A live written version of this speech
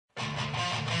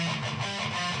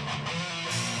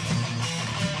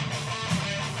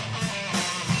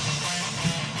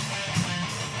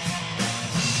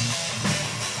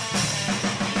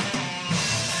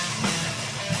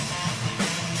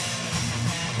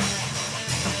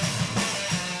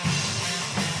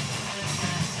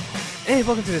Hey,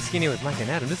 welcome to the Skinny with Mike and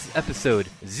Adam. This is episode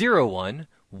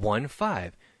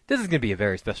 0115. This is going to be a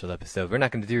very special episode. We're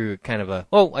not going to do kind of a,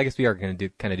 well, I guess we are going to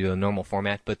do a normal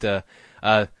format, but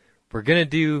we're going to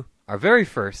do our very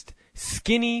first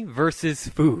Skinny versus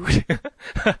Food.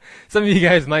 Some of you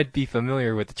guys might be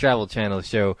familiar with the Travel Channel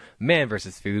show Man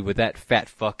vs. Food with that fat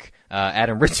fuck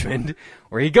Adam Richmond,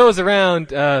 where he goes around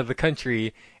the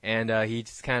country and he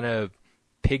just kind of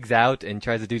pigs out and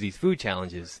tries to do these food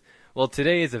challenges. Well,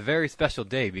 today is a very special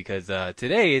day because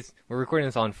we're recording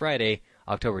this on Friday,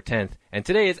 October 10th, and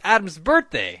today is Adam's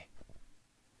birthday.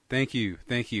 Thank you.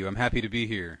 I'm happy to be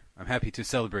here. I'm happy to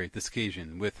celebrate this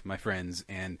occasion with my friends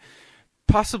and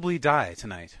possibly die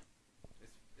tonight.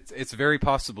 It's very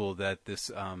possible that this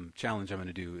challenge I'm going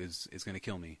to do is going to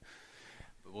kill me.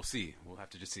 But we'll see. We'll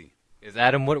have to just see.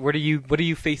 Adam, what are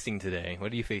you facing today?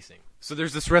 What are you facing? So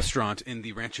there's this restaurant in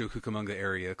the Rancho Cucamonga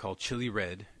area called Chili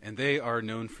Red, and they are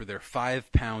known for their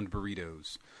 5-pound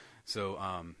burritos. So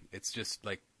it's just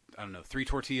like, I don't know, 3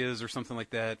 tortillas or something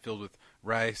like that, filled with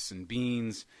rice and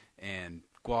beans and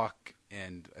guac,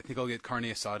 and I think I'll get carne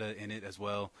asada in it as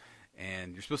well.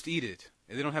 And you're supposed to eat it.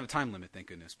 They don't have a time limit, thank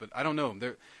goodness. But I don't know.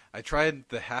 I tried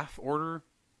the half order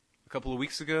a couple of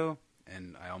weeks ago,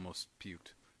 and I almost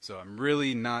puked. So I'm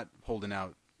really not holding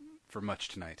out for much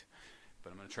tonight, but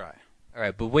I'm going to try. All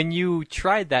right, but when you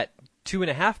tried that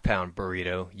 2.5-pound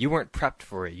burrito, you weren't prepped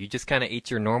for it. You just kind of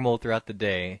ate your normal throughout the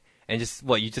day, and you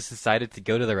just decided to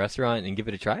go to the restaurant and give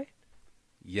it a try?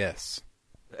 Yes.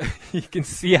 You can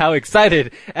see how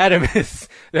excited Adam is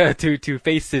to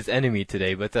face his enemy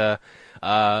today. But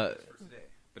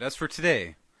as for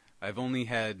today, I've only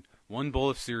had one bowl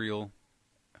of cereal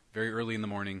very early in the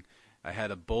morning. I had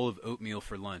a bowl of oatmeal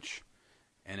for lunch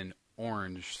and an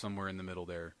orange somewhere in the middle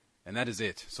there. And that is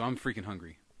it. So I'm freaking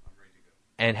hungry. I'm ready to go.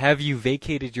 And have you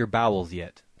vacated your bowels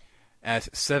yet? At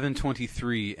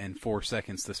 7:23 and 4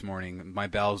 seconds this morning, my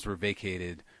bowels were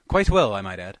vacated quite well, I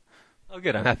might add. Oh,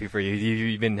 good. I'm happy for you.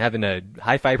 You've been having a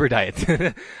high-fiber diet.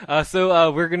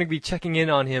 So we're going to be checking in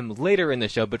on him later in the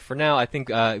show. But for now, I think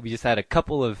we just had a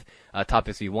couple of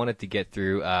topics we wanted to get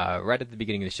through right at the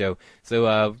beginning of the show.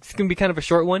 So it's going to be kind of a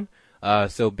short one.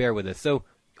 So bear with us. So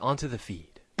on to the feed.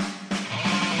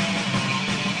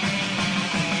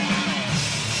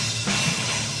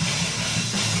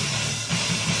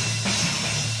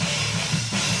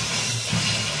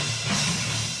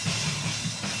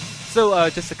 So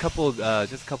just a couple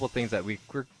of things that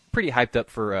we're pretty hyped up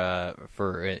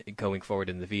for going forward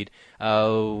in the feed.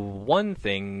 One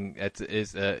thing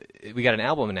is we got an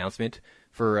album announcement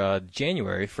for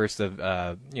January 1st of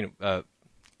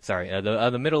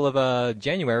the middle of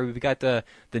January. We got the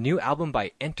new album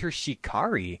by Enter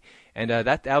Shikari, and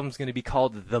that album's going to be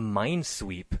called The Mind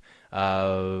Sweep.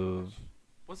 It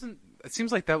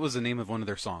seems like that was the name of one of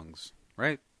their songs,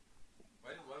 right?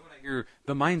 Hear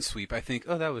The Mind Sweep, I think,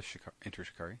 oh, that was Enter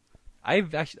Shikari.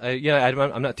 I've actually,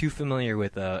 I'm not too familiar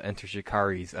with Enter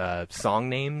Shikari's song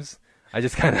names. I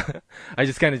just kind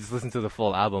of listened to the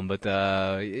full album, but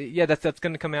that's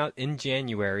going to come out in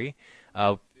January.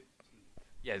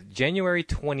 January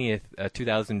 20th,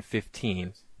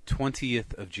 2015.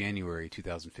 20th of January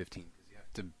 2015. You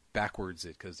have to backwards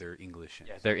it because they're English.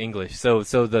 Yeah, they're English. So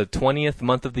the 20th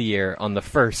month of the year on the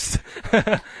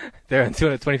 1st. They're in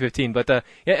 2015. But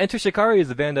Enter Shikari is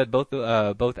a band that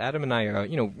both Adam and I are,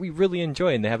 we really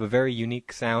enjoy, and they have a very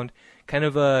unique sound, kind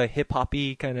of a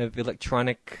hip-hoppy, kind of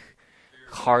electronic,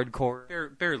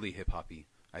 hardcore. Barely hip-hoppy,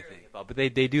 I think. But they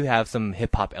do have some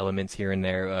hip-hop elements here and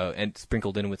there, and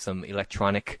sprinkled in with some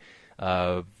electronic,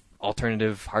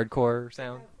 alternative hardcore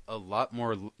sound.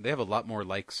 They have a lot more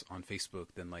likes on Facebook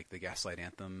than like the Gaslight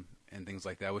Anthem and things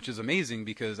like that, which is amazing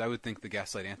because I would think the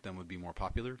Gaslight Anthem would be more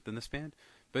popular than this band.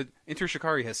 But Enter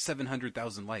Shikari has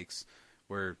 700,000 likes,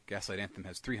 where Gaslight Anthem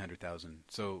has 300,000.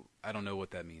 So I don't know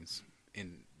what that means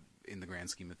in the grand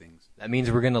scheme of things. That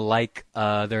means we're gonna like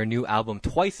their new album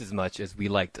twice as much as we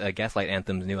liked Gaslight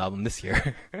Anthem's new album this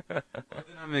year. Well,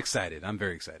 then I'm excited. I'm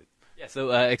very excited. Yeah,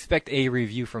 so expect a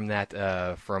review from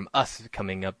that from us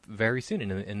coming up very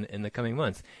soon in the coming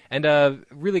months. And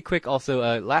really quick,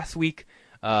 also last week,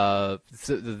 the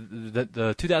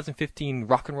 2015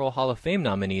 Rock and Roll Hall of Fame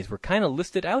nominees were kind of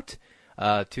listed out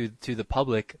to the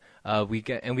public. We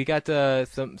got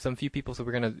some few people, so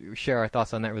we're gonna share our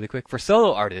thoughts on that really quick. For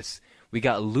solo artists, we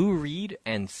got Lou Reed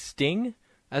and Sting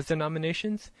as their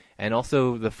nominations, and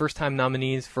also the first-time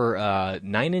nominees for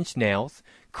Nine Inch Nails,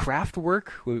 Kraftwerk,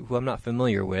 who I'm not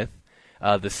familiar with,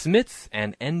 the Smiths,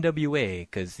 and NWA,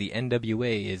 because the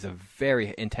NWA is a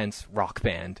very intense rock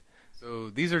band. So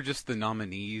these are just the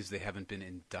nominees. They haven't been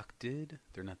inducted.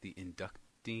 They're not the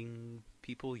electing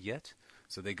people yet.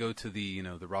 So they go to the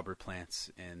the Robert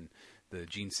Plants and the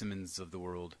Gene Simmons of the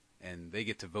world, and they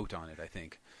get to vote on it, I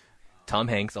think. Tom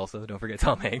Hanks also. Don't forget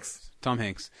Tom Hanks. Tom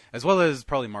Hanks, as well as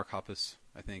probably Mark Hoppus,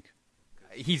 I think.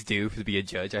 He's due to be a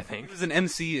judge, I think. He was an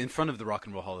MC in front of the Rock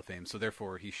and Roll Hall of Fame, so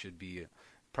therefore he should be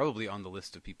probably on the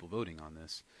list of people voting on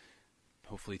this.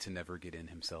 Hopefully to never get in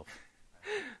himself.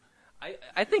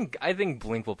 I think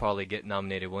Blink will probably get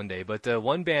nominated one day, but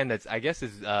one band that's I guess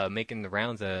is making the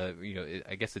rounds.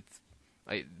 I guess it's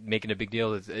making a big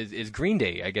deal is Green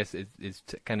Day. I guess is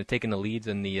kind of taking the leads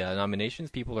in the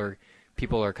nominations. People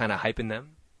are kind of hyping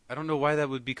them. I don't know why that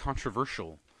would be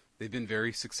controversial. They've been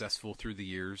very successful through the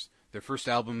years. Their first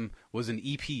album was an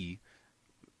EP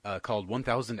called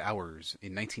 1,000 Hours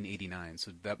in 1989,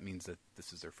 so that means that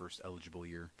this is their first eligible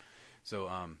year. So,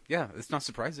 yeah, it's not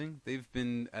surprising. They've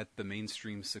been at the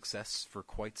mainstream success for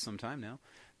quite some time now,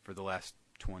 for the last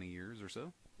 20 years or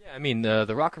so. Yeah, I mean,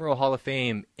 the Rock and Roll Hall of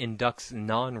Fame inducts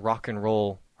non-rock and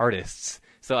roll artists,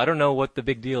 so I don't know what the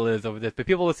big deal is over this, but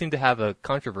people seem to have a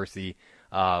controversy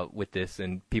with this,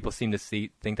 and people seem to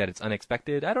think that it's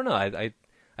unexpected. I don't know.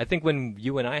 I think when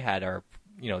you and I had our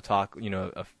talk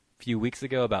a few weeks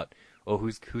ago about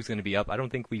who's going to be up, I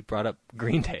don't think we brought up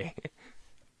Green Day.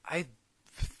 I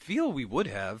feel we would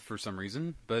have for some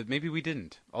reason, but maybe we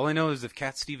didn't. All I know is if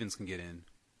Cat Stevens can get in,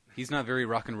 he's not very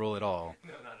rock and roll at all.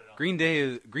 No, not at all. Green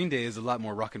Day is a lot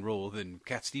more rock and roll than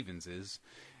Cat Stevens is,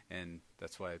 and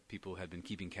that's why people had been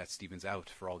keeping Cat Stevens out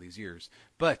for all these years.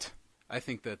 But I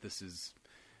think that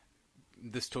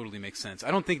this totally makes sense.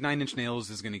 I don't think Nine Inch Nails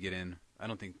is going to get in.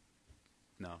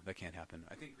 No, that can't happen.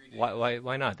 I think Green Day.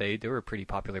 Why not? They were a pretty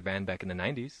popular band back in the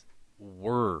 90s.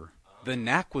 The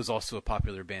Knack was also a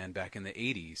popular band back in the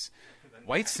 80s.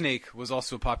 Whitesnake was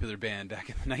also a popular band back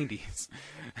in the 90s.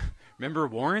 Remember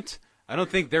Warrant? I don't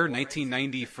think their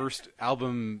 1990 first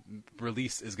album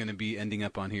release is going to be ending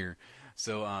up on here.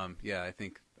 So, yeah, I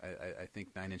think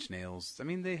Nine Inch Nails. I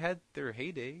mean, they had their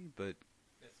heyday, but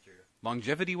that's true.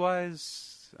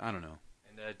 Longevity-wise, I don't know.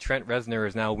 And Trent Reznor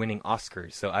is now winning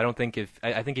Oscars, so I think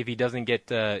if he doesn't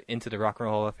get into the Rock and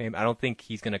Roll Hall of Fame, I don't think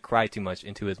he's going to cry too much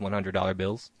into his $100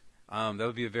 bills. That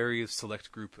would be a very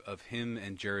select group of him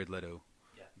and Jared Leto.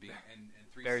 Yeah,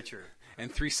 very true.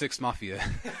 And 3-6 Mafia.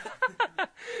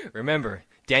 Remember,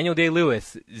 Daniel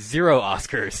Day-Lewis, 0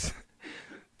 Oscars.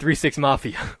 3-6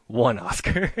 Mafia, 1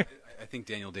 Oscar. I think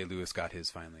Daniel Day-Lewis got his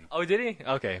finally. Oh, did he?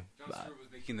 Okay. Jon Stewart was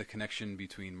making the connection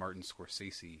between Martin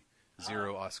Scorsese,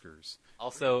 0 Oscars.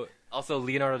 Also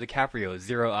Leonardo DiCaprio,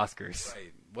 0 Oscars.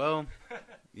 Right. Well,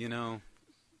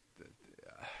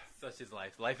 Such is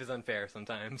life. Life is unfair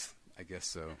sometimes. I guess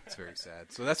so. It's very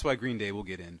sad. So that's why Green Day will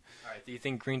get in. All right. Do you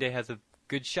think Green Day has a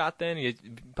good shot then?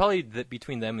 Probably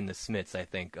between them and the Smiths, I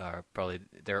think, are probably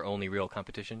their only real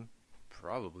competition.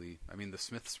 Probably. I mean, the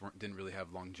Smiths didn't really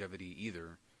have longevity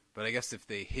either. But I guess if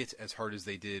they hit as hard as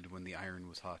they did when the iron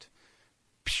was hot,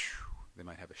 they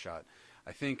might have a shot.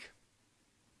 I think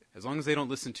as long as they don't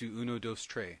listen to Uno Dos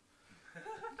Tres,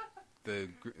 the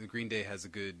Green Day has a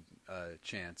good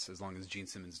chance, as long as Gene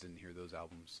Simmons didn't hear those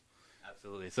albums.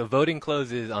 Absolutely. So voting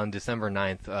closes on December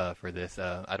 9th for this.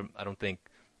 I don't think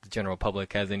the general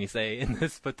public has any say in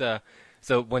this, but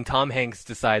so when Tom Hanks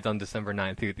decides on December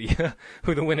 9th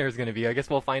who the winner is going to be, I guess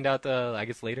we'll find out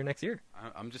later next year.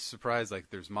 I'm just surprised.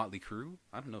 Like, there's Motley Crue.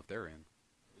 I don't know if they're in.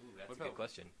 Ooh, that's a good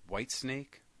question.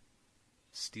 Whitesnake,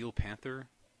 Steel Panther.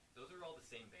 Those are all the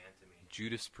same band to me.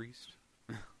 Judas Priest,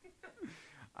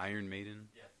 Iron Maiden.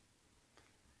 Yes.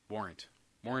 Warrant.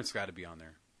 Warrant's got to be on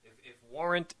there. If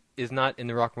Warrant is not in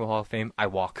the Rock and Roll Hall of Fame, I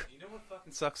walk. You know what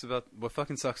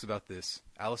fucking sucks about this?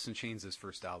 Alice in Chains'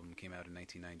 first album came out in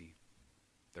 1990.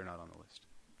 They're not on the list.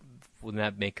 Wouldn't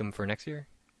that make them for next year?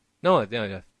 No,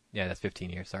 yeah, that's 15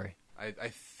 years. Sorry. I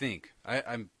think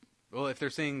well, if they're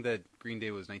saying that Green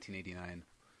Day was 1989,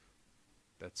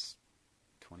 that's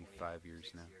 25 years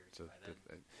now. So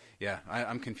yeah,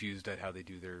 I'm confused at how they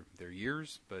do their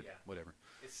years, but yeah. Whatever.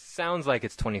 It sounds like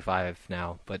it's 25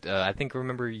 now, but I think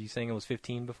remember you saying it was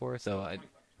 15 before. So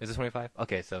is it 25?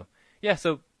 Okay, so yeah,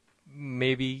 so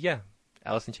maybe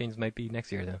Alice in Chains might be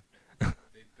next year then.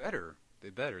 They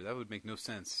better. That would make no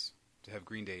sense to have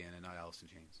Green Day in and not Alice in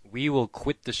Chains. We will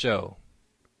quit the show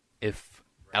if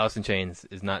Alice in Chains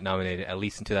is not nominated, at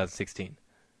least in 2016.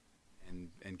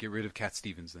 And get rid of Cat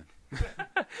Stevens then.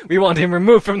 We want him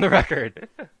removed from the record.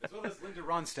 As well as Linda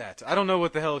Ronstadt. I don't know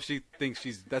what the hell she thinks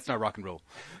that's not rock and roll.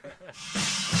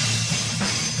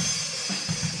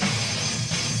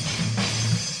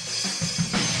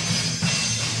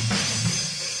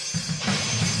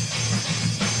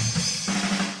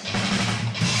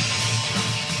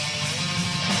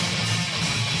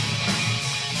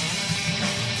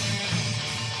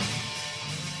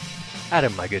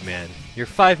 Adam, my good man, you're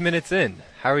 5 minutes in.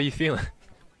 How are you feeling?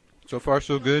 So far,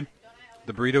 so good.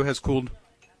 The burrito has cooled.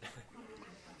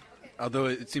 Although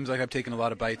it seems like I've taken a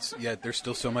lot of bites, yet there's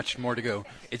still so much more to go.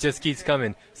 It just keeps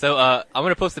coming. So I'm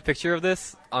gonna post a picture of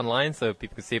this online so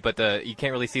people can see it, but you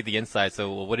can't really see the inside.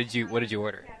 So what did you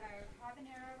order?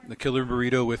 The killer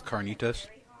burrito with carnitas.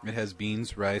 It has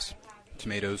beans, rice,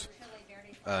 tomatoes,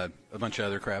 a bunch of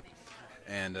other crap,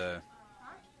 and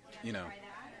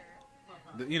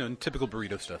typical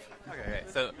burrito stuff. Okay.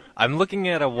 So I'm looking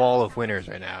at a wall of winners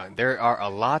right now. There are a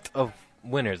lot of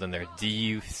winners in there. Do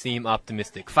you seem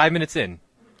optimistic? 5 minutes in.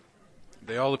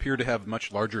 They all appear to have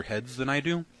much larger heads than I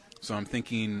do, so I'm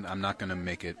thinking I'm not going to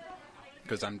make it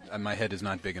because my head is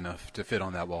not big enough to fit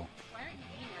on that wall.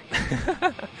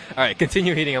 All right,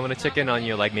 continue eating. I'm going to check in on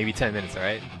you like maybe 10 minutes, all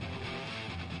right?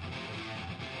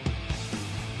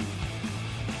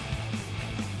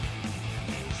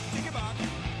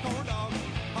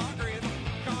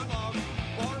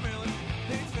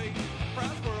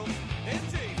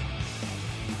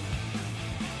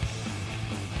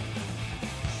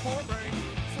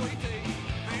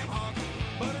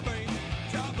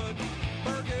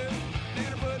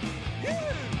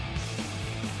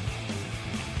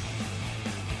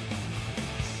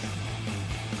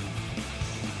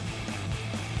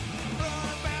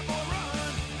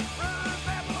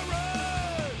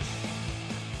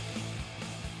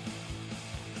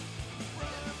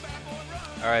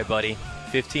 All right, buddy.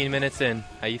 15 minutes in.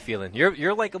 How you feeling?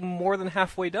 You're like more than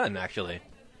halfway done, actually.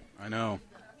 I know.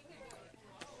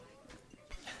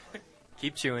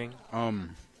 Keep chewing.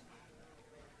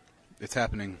 It's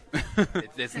happening.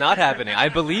 It's not happening. I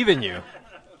believe in you.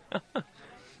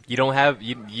 You don't have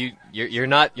you're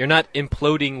not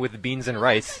imploding with beans and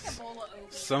rice.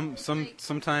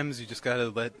 Sometimes you just gotta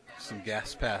let some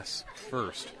gas pass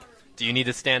first. Do you need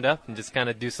to stand up and just kind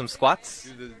of do some squats?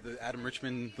 Do the Adam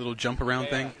Richman little jump around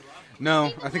thing?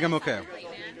 No, I think I'm okay.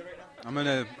 I'm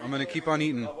gonna keep on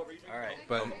eating. All right,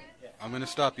 but I'm gonna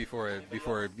stop before it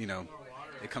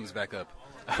comes back up.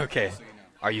 Okay.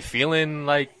 Are you feeling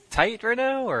like tight right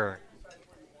now, or?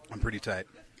 I'm pretty tight.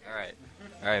 All right,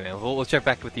 man. We'll check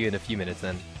back with you in a few minutes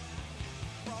then.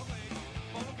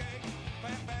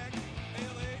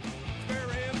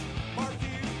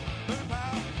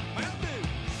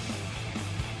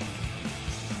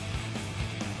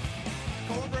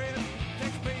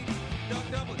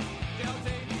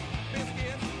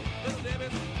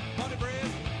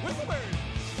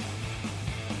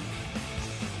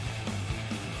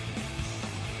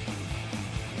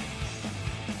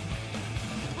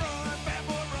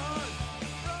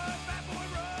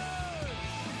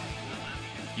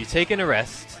 You taken a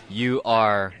rest. You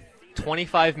are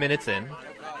 25 minutes in.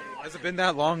 Has it been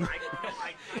that long?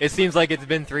 It seems like it's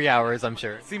been 3 hours, I'm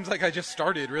sure. It seems like I just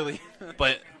started, really.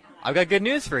 But I've got good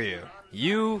news for you.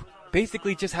 You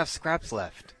basically just have scraps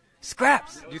left.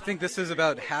 Scraps! Do you think this is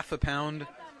about half a pound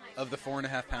of the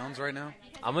 4.5 pounds right now?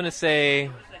 I'm going to say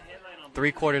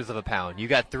 3/4 of a pound. You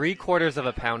got 3/4 of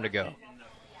a pound to go.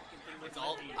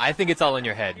 I think it's all in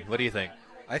your head. What do you think?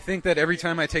 I think that every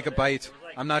time I take a bite,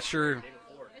 I'm not sure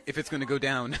if it's going to go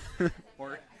down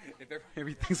or if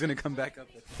everything's going to come back up.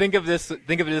 Think of it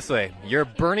this way. You're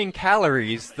burning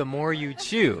calories the more you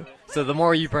chew. So the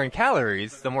more you burn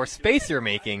calories, the more space you're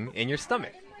making in your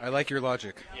stomach. I like your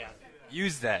logic. Yeah.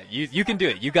 Use that. You can do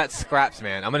it. You got scraps,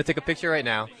 man. I'm going to take a picture right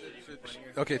now.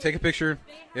 Okay, take a picture.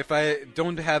 If I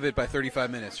don't have it by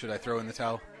 35 minutes, should I throw in the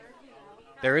towel?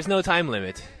 There is no time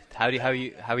limit. How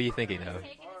are you thinking though?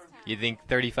 You think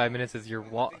 35 minutes is your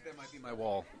wall? I think that might be my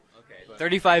wall.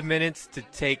 35 minutes to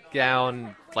take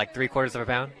down like 3/4 of a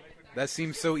pound? That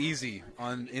seems so easy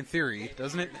in theory,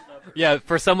 doesn't it? Yeah,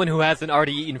 for someone who hasn't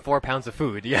already eaten 4 pounds of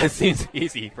food. Yeah, it seems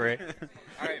easy for it.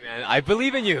 All right, man. I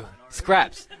believe in you.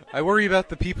 Scraps. I worry about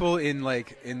the people in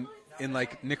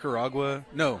Nicaragua.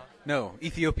 No,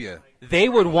 Ethiopia. They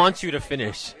would want you to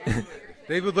finish.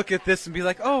 They would look at this and be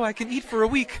like, "Oh, I can eat for a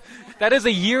week." That is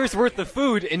a year's worth of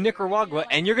food in Nicaragua,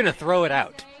 and you're going to throw it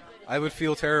out. I would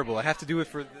feel terrible. I have to do it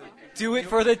for Do it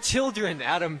for the children,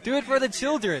 Adam. Do it for the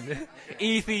children.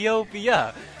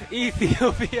 Ethiopia.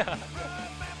 Ethiopia.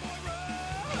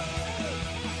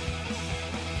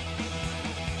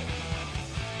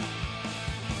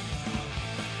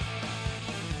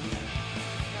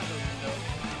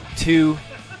 Two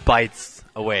bites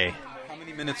away. How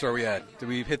many minutes are we at? Did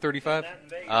we hit 35?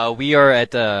 We are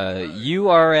at, you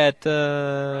are at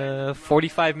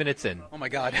 45 minutes in. Oh my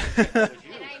god.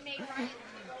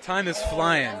 Time is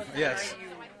flying. Yes.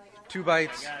 2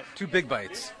 bites. 2 big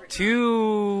bites.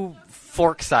 2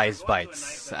 fork-sized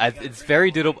bites. It's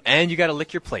very doable, and you got to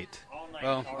lick your plate.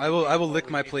 Well, I will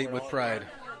lick my plate with pride.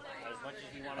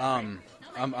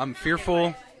 I'm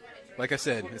fearful. Like I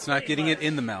said, it's not getting it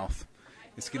in the mouth.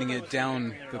 It's getting it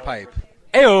down the pipe.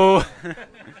 Ayo!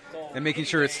 And making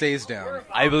sure it stays down.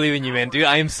 I believe in you, man. Dude,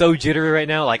 I am so jittery right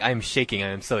now. Like, I'm shaking. I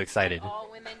am so excited. All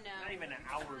women know. Not even an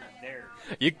hour there.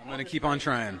 I'm going to keep on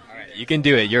trying. You can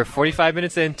do it. You're 45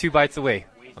 minutes in, 2 bites away.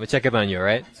 I'm going to check up on you, all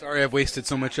right? Sorry I've wasted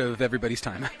so much of everybody's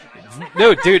time.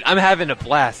 No, dude, I'm having a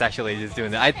blast, actually, just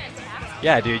doing that.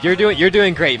 Yeah, dude, you're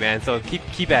doing great, man. So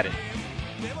keep at it.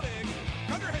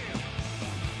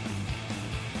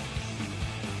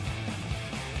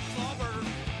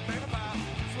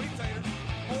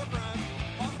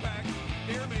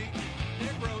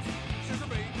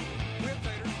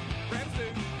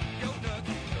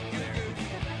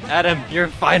 Adam, your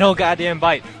final goddamn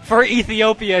bite. For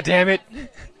Ethiopia, damn it.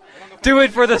 Do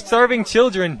it for the starving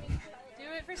children. Do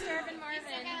it for starving Marvin.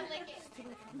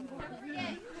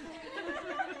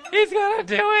 He's gonna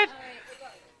do it.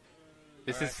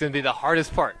 This is gonna be the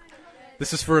hardest part.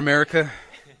 This is for America.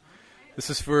 This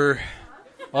is for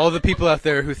all the people out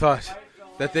there who thought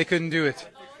that they couldn't do it.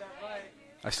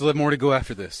 I still have more to go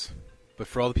after this. But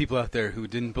for all the people out there who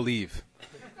didn't believe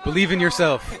in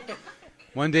yourself.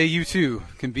 One day you too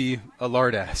can be a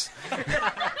lard ass.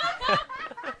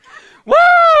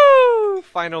 Woo!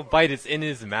 Final bite is in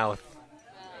his mouth.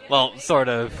 Well, sort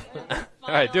of.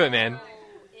 Alright, do it, man.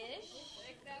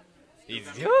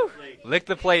 Lick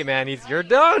the plate, man. You're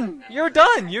done. You're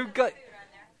done. You got.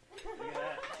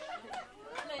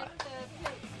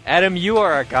 Adam, you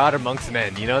are a god amongst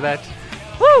men. You know that?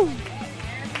 Woo!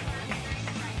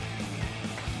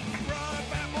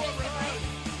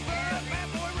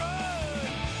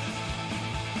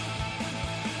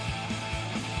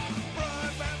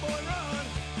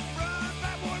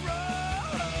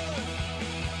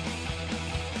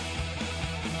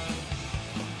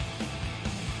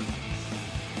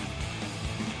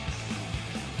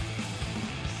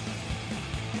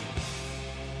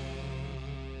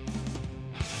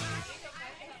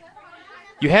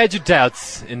 You had your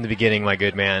doubts in the beginning, my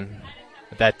good man.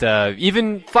 That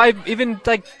even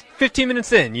 15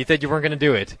 minutes in, you said you weren't going to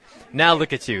do it. Now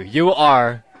look at you. You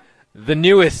are the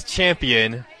newest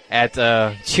champion at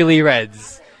Chili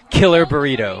Red's Killer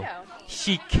Burrito.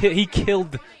 He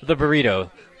killed the burrito.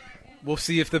 We'll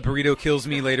see if the burrito kills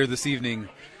me later this evening.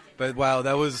 But wow,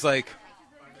 that was like...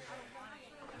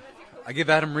 I give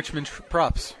Adam Richman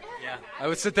props. Yeah. I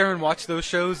would sit there and watch those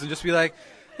shows and just be like,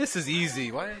 this is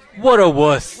easy. Why? What a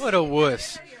wuss. What a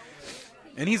wuss.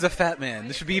 And he's a fat man.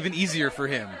 This should be even easier for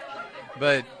him.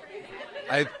 But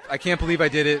I can't believe I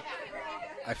did it.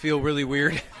 I feel really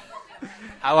weird.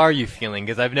 How are you feeling?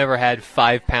 Because I've never had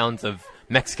 5 pounds of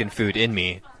Mexican food in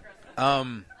me.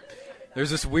 There's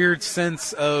this weird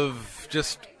sense of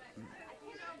just...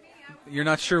 You're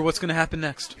not sure what's going to happen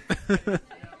next.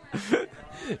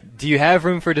 Do you have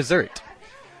room for dessert?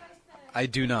 I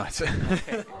do not.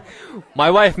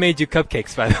 My wife made you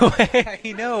cupcakes, by the way.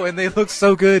 I know, and they look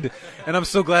so good. And I'm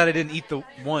so glad I didn't eat the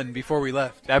one before we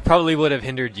left. That probably would have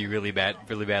hindered you really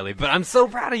badly. But I'm so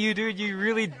proud of you, dude. You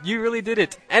really did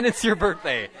it. And it's your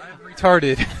birthday. I'm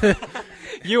retarded.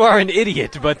 You are an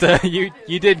idiot, but you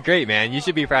did great, man. You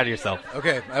should be proud of yourself.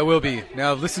 Okay, I will be.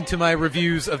 Now listen to my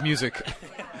reviews of music.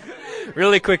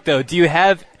 Really quick, though, do you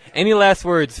have any last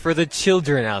words for the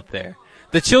children out there?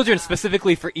 The children,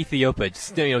 specifically for Ethiopia,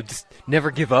 just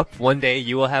never give up. One day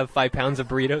you will have 5 pounds of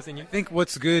burritos in you. I think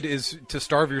what's good is to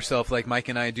starve yourself like Mike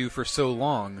and I do for so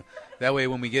long. That way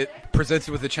when we get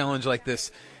presented with a challenge like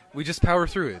this, we just power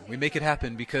through it. We make it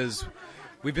happen because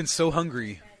we've been so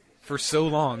hungry for so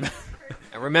long.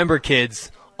 And remember,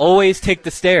 kids, always take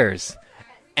the stairs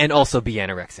and also be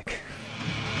anorexic.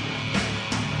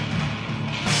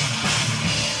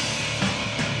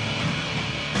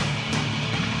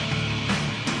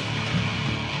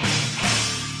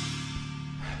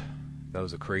 That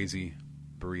was a crazy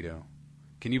burrito.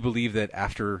 Can you believe that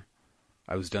after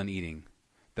I was done eating,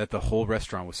 that the whole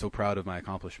restaurant was so proud of my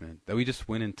accomplishment that we just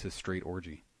went into straight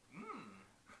orgy?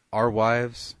 Our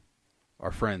wives,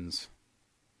 our friends,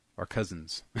 our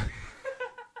cousins.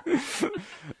 Cousin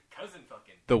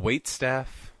fucking. The wait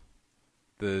staff,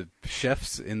 the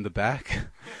chefs in the back,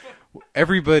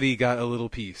 everybody got a little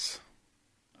piece.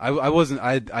 I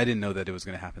didn't know that it was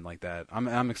going to happen like that.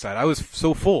 I'm excited. I was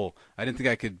so full. I didn't think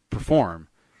I could perform,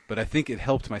 but I think it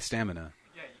helped my stamina.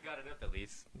 Yeah, you got it up at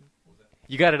least.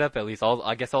 You got it up at least.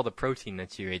 I guess all the protein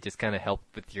that you ate just kind of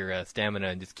helped with your stamina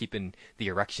and just keeping the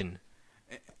erection.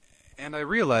 And I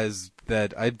realized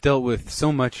that I've dealt with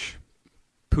so much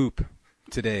poop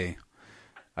today.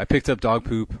 I picked up dog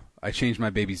poop. I changed my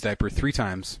baby's diaper 3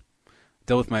 times.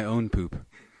 Dealt with my own poop.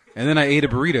 And then I ate a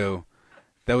burrito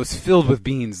that was filled with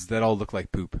beans that all look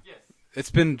like poop. Yes.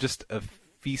 It's been just a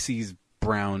feces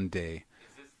brown day.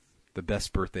 The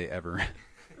best birthday ever.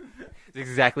 It's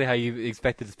exactly how you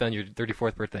expected to spend your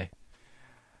 34th birthday.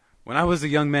 When I was a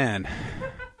young man,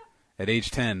 at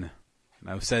age 10, and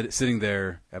I was sitting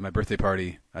there at my birthday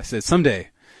party, I said, someday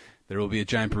there will be a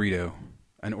giant burrito,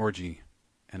 an orgy,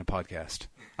 and a podcast.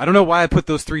 I don't know why I put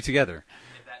those three together.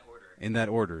 In that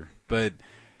order. But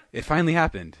it finally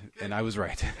happened, and I was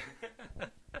right.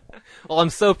 Well, I'm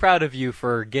so proud of you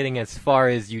for getting as far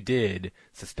as you did.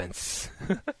 Suspense.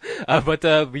 But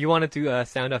you wanted to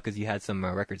sound off because you had some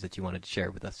records that you wanted to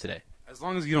share with us today. As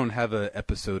long as you don't have an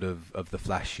episode of The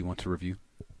Flash you want to review.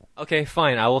 Okay,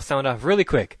 fine. I will sound off really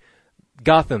quick.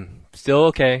 Gotham, still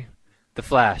okay. The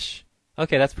Flash,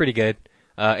 okay, that's pretty good.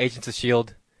 Agents of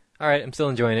S.H.I.E.L.D., all right, I'm still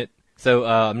enjoying it. So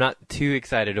I'm not too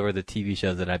excited over the TV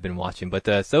shows that I've been watching,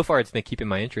 but so far it's been keeping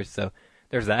my interest, so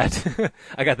there's that.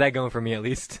 I got that going for me at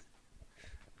least.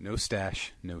 No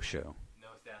stash, no show. No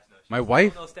stash, no show. My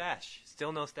wife... Still no stash.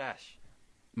 Still no stash.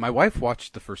 My wife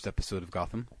watched the first episode of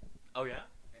Gotham. Oh, yeah?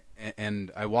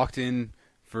 And I walked in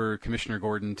for Commissioner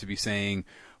Gordon to be saying,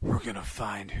 we're going to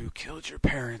find who killed your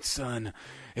parents, son.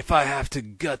 If I have to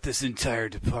gut this entire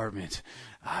department,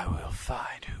 I will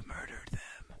find who murdered them.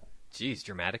 Jeez,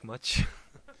 dramatic much?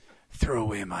 Throw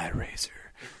away my razor.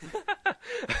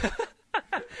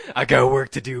 I got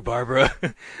work to do, Barbara.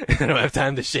 I don't have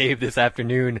time to shave this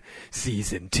afternoon.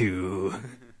 Season 2.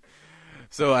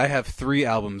 So I have 3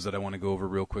 albums that I want to go over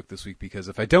real quick this week because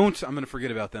if I don't, I'm going to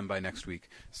forget about them by next week.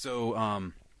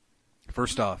 So,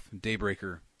 first off,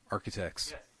 Daybreaker,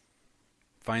 Architects. Yes.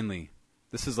 Finally,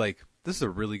 this is a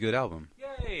really good album.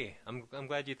 Yay! I'm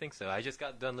glad you think so. I just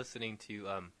got done listening to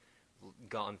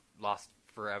Gone, Lost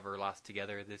Forever, Lost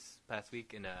Together this past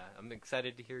week, and I'm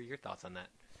excited to hear your thoughts on that.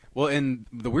 Well, and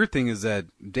the weird thing is that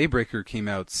Daybreaker came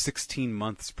out 16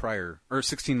 months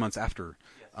after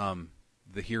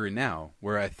the Here and Now,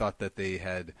 where I thought that they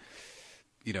had,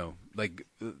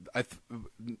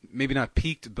 maybe not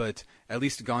peaked, but at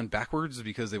least gone backwards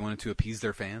because they wanted to appease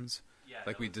their fans,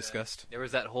 like we discussed. There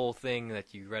was that whole thing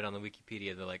that you read on the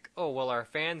Wikipedia. They're like, oh, well, our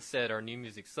fans said our new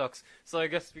music sucks, so I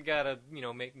guess we gotta,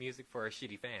 make music for our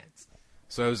shitty fans.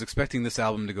 So I was expecting this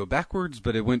album to go backwards,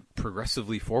 but it went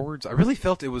progressively forwards. I really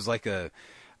felt it was like a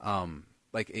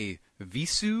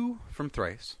Visu from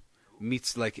Thrice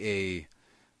meets like a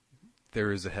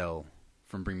There Is a Hell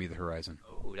from Bring Me the Horizon.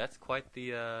 Oh, that's quite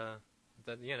the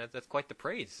that's quite the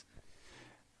praise.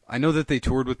 I know that they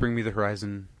toured with Bring Me the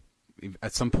Horizon.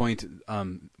 At some point,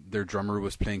 their drummer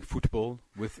was playing football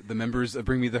with the members of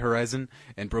Bring Me the Horizon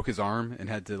and broke his arm and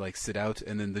had to sit out.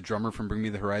 And then the drummer from Bring Me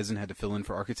the Horizon had to fill in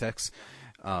for Architects.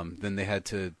 Then they had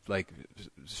to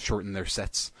shorten their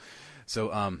sets.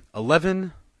 So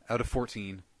 11 out of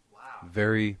 14. Wow.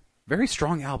 Very, very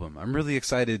strong album. I'm really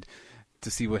excited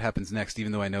to see what happens next,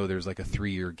 even though I know there's a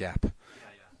 3-year gap.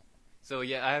 So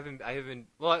yeah, I haven't.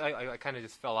 Well, I kind of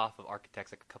just fell off of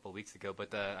Architects a couple of weeks ago,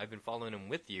 but I've been following them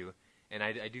with you, and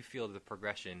I do feel the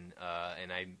progression.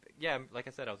 And like I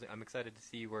said, I'm excited to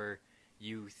see where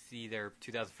you see their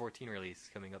 2014 release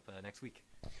coming up next week.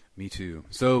 Me too.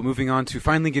 So moving on to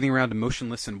finally getting around to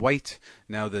Motionless in White,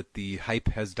 now that the hype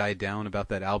has died down about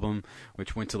that album,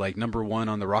 which went to number 1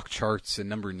 on the rock charts and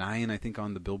number 9, I think,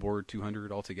 on the Billboard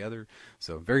 200 altogether.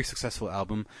 So very successful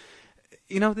album.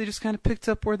 They just kind of picked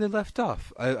up where they left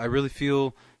off. I really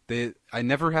feel that I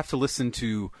never have to listen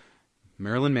to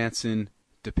Marilyn Manson,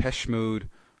 Depeche Mode,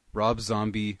 Rob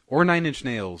Zombie, or 9 Inch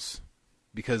Nails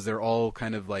because they're all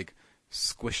kind of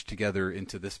squished together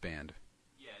into this band.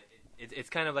 Yeah, it's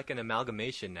kind of like an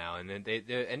amalgamation now. And and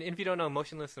if you don't know,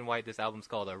 Motionless in White, this album's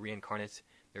called Reincarnate.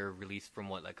 They're released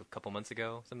from a couple months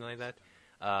ago, something like that.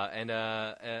 They're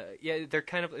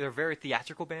a very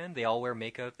theatrical band. They all wear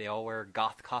makeup. They all wear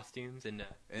goth costumes,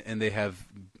 and they have,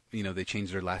 they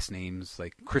change their last names,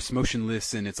 like Chris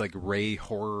Motionless, and it's Ray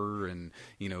Horror, and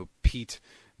Pete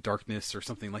Darkness or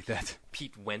something like that.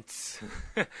 Pete Wentz.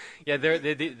 Yeah,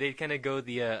 they kind of go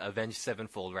the Avenged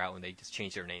Sevenfold route when they just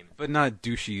change their name. But not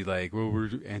douchey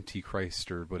we're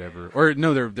Antichrist or whatever. Or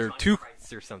no, they're too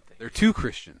Christ or something. They're too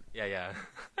Christian. Yeah.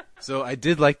 So I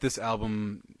did like this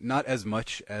album, not as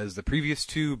much as the previous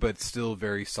 2, but still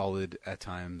very solid at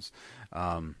times.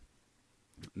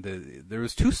 There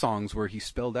was 2 songs where he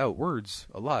spelled out words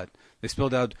a lot. They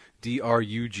spelled out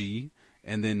D-R-U-G,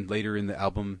 and then later in the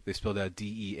album they spelled out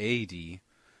D-E-A-D.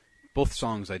 Both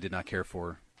songs I did not care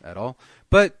for at all,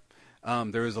 but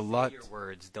there was a lot. Say your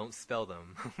words, don't spell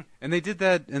them. And they did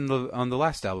that on the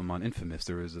last album on Infamous.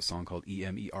 There was a song called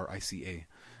E-M-E-R-I-C-A.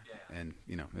 And,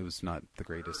 it was not the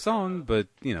greatest song, but,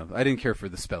 I didn't care for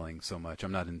the spelling so much.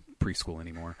 I'm not in preschool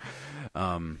anymore.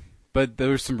 But there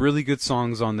were some really good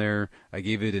songs on there. I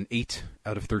gave it an 8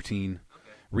 out of 13.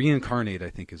 Okay. Reincarnate, I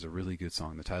think, is a really good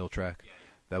song, the title track. Yeah.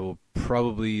 That will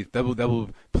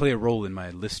play a role in my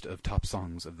list of top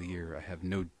songs of the year. I have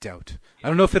no doubt. Yeah. I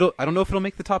don't know if it'll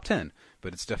make the top 10,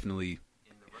 but it's definitely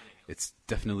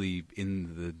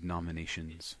in the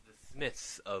nominations. The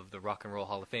Smiths of the Rock and Roll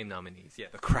Hall of Fame nominees. Yeah.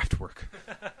 The Kraftwerk.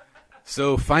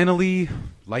 So finally,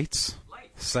 Lights,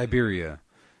 Siberia.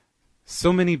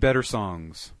 So many better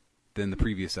songs than the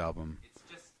previous album. It's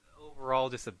just overall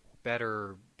just a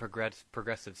better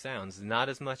progressive sounds. Not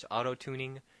as much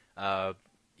auto-tuning.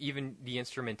 Even the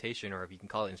instrumentation, or if you can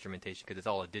call it instrumentation, because it's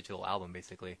all a digital album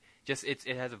basically. Just it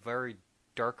has a very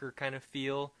darker kind of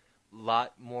feel.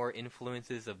 Lot more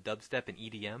influences of dubstep and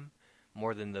EDM,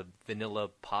 more than the vanilla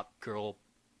pop girl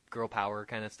power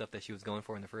kind of stuff that she was going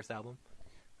for in the first album.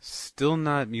 Still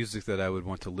not music that I would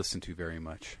want to listen to very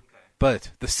much. Okay.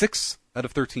 But the 6 out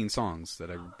of 13 songs that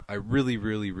I really,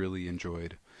 really, really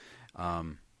enjoyed.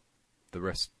 The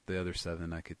other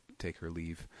 7, I could take or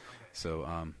leave. Okay.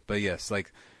 So, but yes,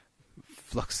 like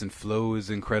Flux and Flow is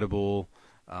incredible.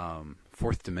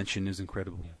 Fourth Dimension is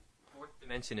incredible. Yeah. Fourth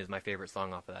Dimension is my favorite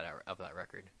song off of that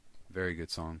record. Very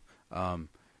good song.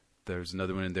 There's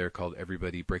another one in there called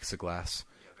Everybody Breaks a Glass,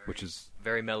 which is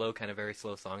very mellow, kind of very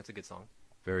slow song. It's a good song.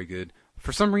 Very good.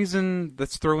 For some reason,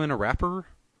 let's throw in a rapper.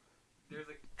 There's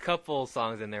a couple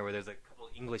songs in there where there's a couple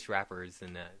English rappers,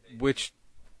 and which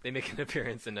they make an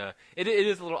appearance, and it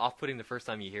is a little off-putting the first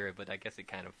time you hear it, but I guess it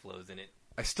kind of flows in it.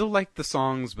 I still like the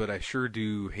songs, but I sure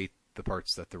do hate the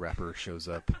parts that the rapper shows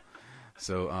up.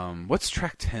 So, what's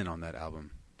track 10 on that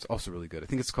album? It's also really good. I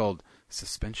think it's called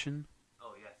Suspension.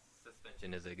 Oh yes,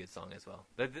 Suspension is a good song as well.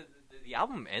 The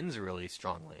album ends really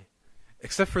strongly.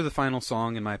 Except for the final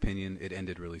song, in my opinion, it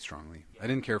ended really strongly. Yeah. I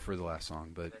didn't care for the last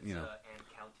song, but And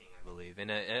Counting, I believe.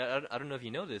 And I don't know if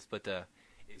you know this, but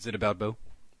is it about Bo?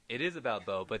 It is about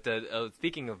Bo. But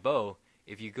speaking of Bo,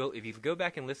 if you go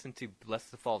back and listen to Bless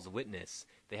the Fall's Witness,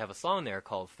 they have a song there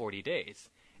called 40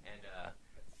 Days, and I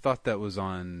thought that was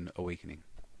on Awakening.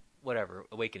 Whatever,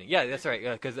 Awakening. Yeah, that's right.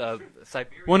 Because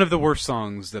Siberia. One of the worst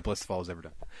songs that Bless the Fall has ever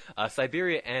done.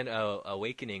 Siberia and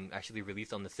Awakening actually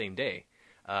released on the same day.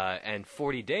 And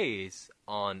 40 Days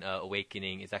on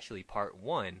Awakening is actually part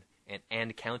 1,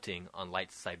 and Counting on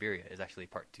Lights Siberia is actually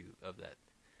part 2 of their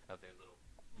little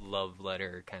love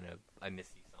letter kind of I miss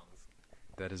you songs.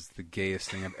 That is the gayest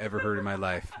thing I've ever heard in my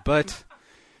life, but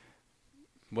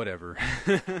whatever.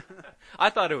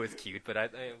 I thought it was cute,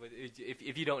 but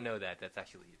if you don't know that, that's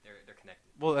actually they're connected.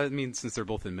 Well, I mean, since they're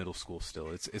both in middle school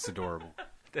still, it's adorable.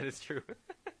 That is true.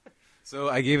 So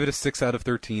I gave it a 6 out of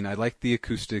 13. I liked the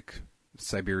acoustic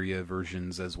Siberia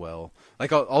versions as well.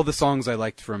 Like all the songs I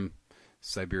liked from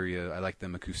Siberia, I liked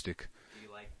them acoustic. Do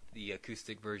you like the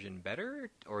acoustic version better,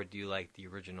 or do you like the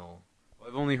original? Well,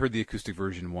 I've only heard the acoustic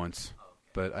version once,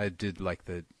 but I did like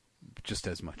the just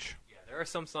as much. Yeah, there are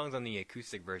some songs on the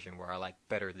acoustic version where I like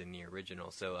better than the original,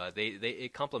 so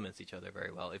it complements each other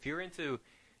very well. If you're into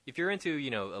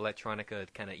electronica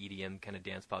kind of EDM kind of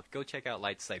dance pop, go check out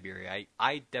Lights Siberia.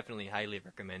 I definitely highly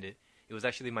recommend it. It was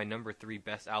actually my number 3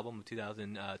 best album of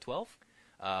 2012.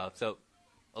 So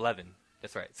 11.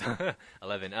 That's right.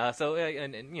 11.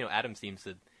 And Adam seems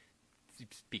to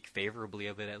speak favorably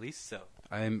of it at least. So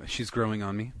she's growing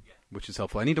on me, which is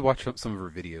helpful. I need to watch some of her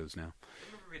videos now.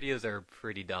 Some of her videos are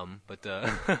pretty dumb, but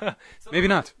maybe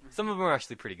not. Some of them are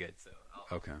actually pretty good. So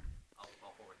okay. I'll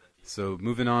forward them to you. So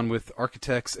moving on with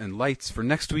Architects and Lights for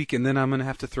next week, and then I'm gonna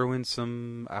have to throw in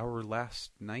some Our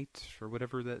Last Night or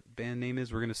whatever that band name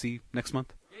is. We're gonna see next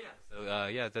month. Yeah.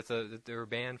 So they're a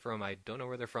band from I don't know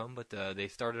where they're from, but they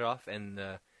started off, and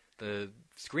the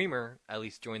screamer at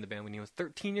least joined the band when he was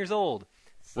 13 years old.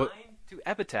 Signed to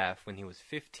Epitaph when he was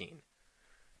 15.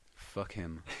 Fuck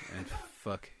him and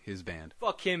fuck his band.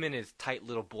 Fuck him and his tight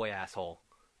little boy asshole.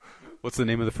 What's the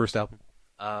name of the first album?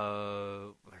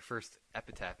 Their first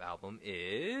Epitaph album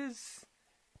is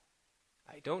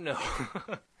I don't know.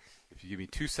 If you give me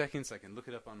 2 seconds, I can look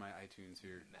it up on my iTunes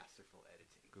here. Masterful editing.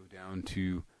 Go down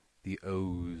to the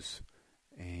O's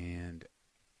and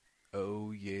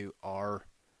O-U-R,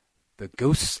 The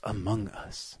Ghosts Among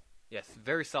Us. Yes,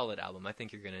 very solid album. I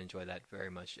think you're going to enjoy that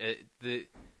very much. The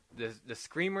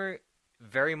screamer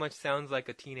very much sounds like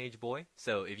a teenage boy,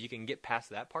 so if you can get past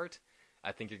that part,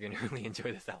 I think you're going to really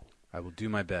enjoy this album. I will do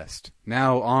my best.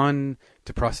 Now on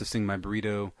to processing my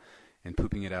burrito and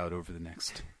pooping it out over the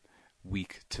next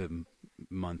week to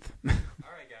month. All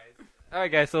right, guys. All right,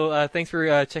 guys. So thanks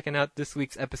for checking out this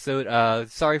week's episode.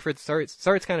 Sorry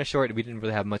it's kind of short. We didn't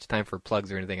really have much time for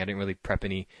plugs or anything. I didn't really prep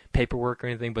any paperwork or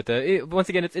anything. But once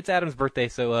again, it's Adam's birthday,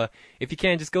 so if you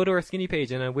can, just go to our Skinny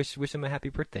page and wish him a happy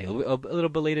birthday, a little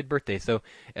belated birthday. So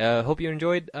hope you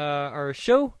enjoyed our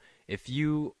show. If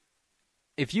you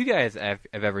guys have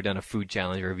ever done a food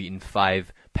challenge or have eaten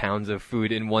 5 pounds of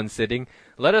food in one sitting,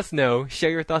 let us know.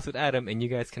 Share your thoughts with Adam, and you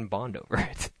guys can bond over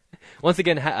it. Once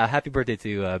again, happy birthday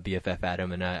to BFF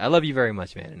Adam, and I love you very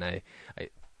much, man. And I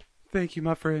Thank you,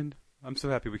 my friend. I'm so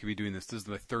happy we could be doing this. This is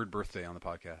my 3rd birthday on the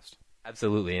podcast.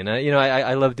 absolutely, and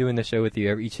I love doing the show with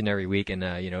you each and every week, and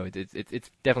it's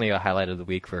definitely a highlight of the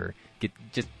week for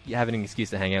just having an excuse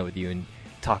to hang out with you and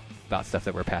talk about stuff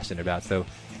that we're passionate about. So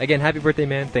again, happy birthday,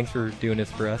 man. Thanks for doing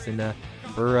this for us, and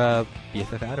for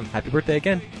BFF Adam, happy birthday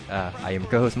again. I am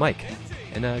co-host Mike.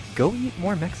 And go eat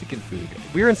more Mexican food.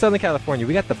 We're in Southern California.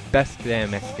 We got the best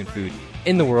damn Mexican food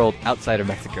in the world outside of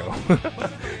Mexico.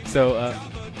 So, I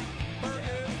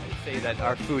would say that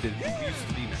our food is... We used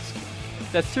to be Mexican.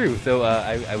 That's true. So,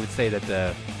 I would say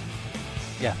that,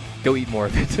 yeah, go eat more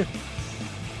of it.